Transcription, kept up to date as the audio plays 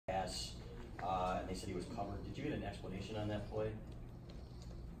they said he was covered. Did you get an explanation on that play?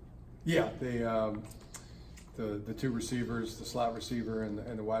 Yeah, the two receivers, the slot receiver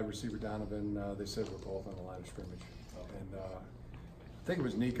and the wide receiver Donovan, they said were both on the line of scrimmage. Okay. And I think it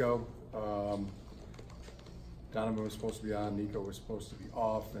was Nico. Donovan was supposed to be on, Nico was supposed to be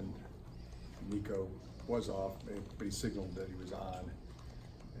off, and Nico was off, but he signaled that he was on.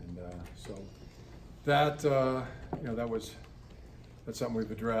 And so that, you know, that's something we've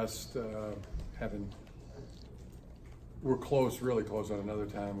addressed. We're close, really close on another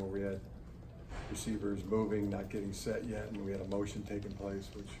time where we had receivers moving, not getting set yet, and we had a motion taking place,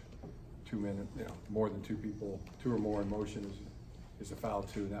 which 2 minutes, you know, more than two people, two or more in motion is a foul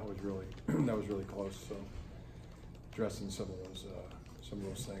too, and that was really that was really close. So addressing some of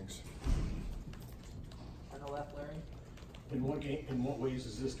those things. On the left, Larry. In what ways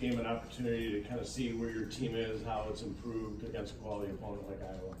is this game an opportunity to kind of see where your team is, how it's improved against a quality opponent like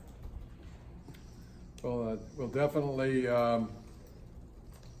Iowa? Well, we'll definitely, if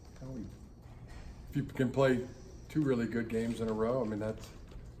you can play two really good games in a row, I mean, that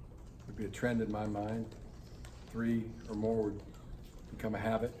would be a trend in my mind. 3 or more would become a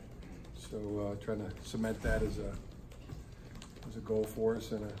habit. So trying to cement that as a goal for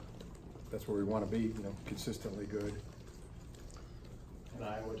us, and that's where we want to be, you know, consistently good. And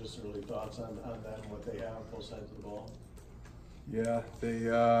Iowa, just early thoughts on that and what they have both sides of the ball? Yeah,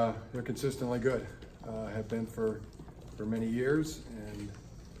 they're consistently good. Have been for many years, and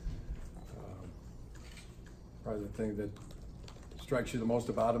probably the thing that strikes you the most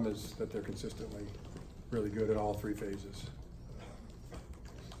about them is that they're consistently really good at all 3 phases.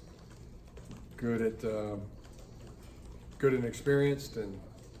 Good and experienced, and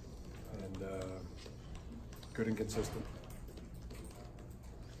good and consistent.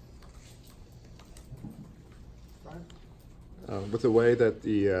 With the way that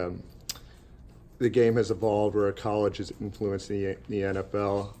the game has evolved, where college has influenced the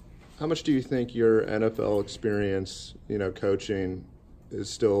NFL, how much do you think your NFL experience, you know, coaching, is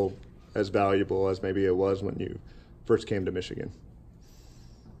still as valuable as maybe it was when you first came to Michigan?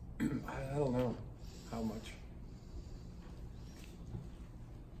 I don't know how much.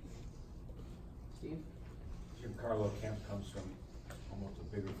 Steve? Jim Harbaugh comes from almost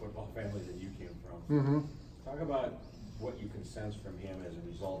a bigger football family than you came from. Mm-hmm. Talk about what you can sense from him as a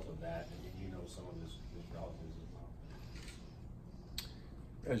result of that, and you know some of his relatives as well.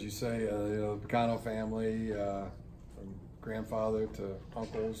 As you say, you know, the Picano family, from grandfather to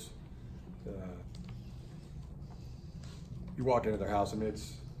uncles. You walk into their house, I mean,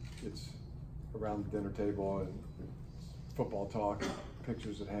 it's around the dinner table and football talk,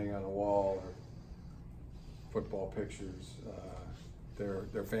 pictures that hang on a wall, or football pictures,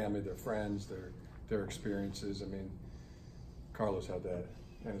 their family, their friends, their experiences. I mean, Carlos had that,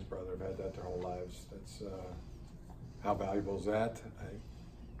 and his brother have had that their whole lives. That's how valuable is that? I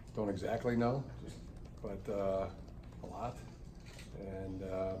don't exactly know, but a lot. And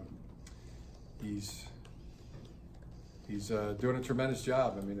he's doing a tremendous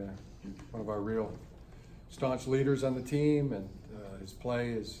job. I mean, one of our real staunch leaders on the team, and his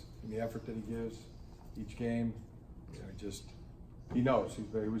play is, and the effort that he gives each game. You know, he knows.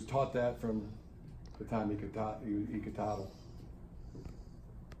 He was taught that from the time he could toddle.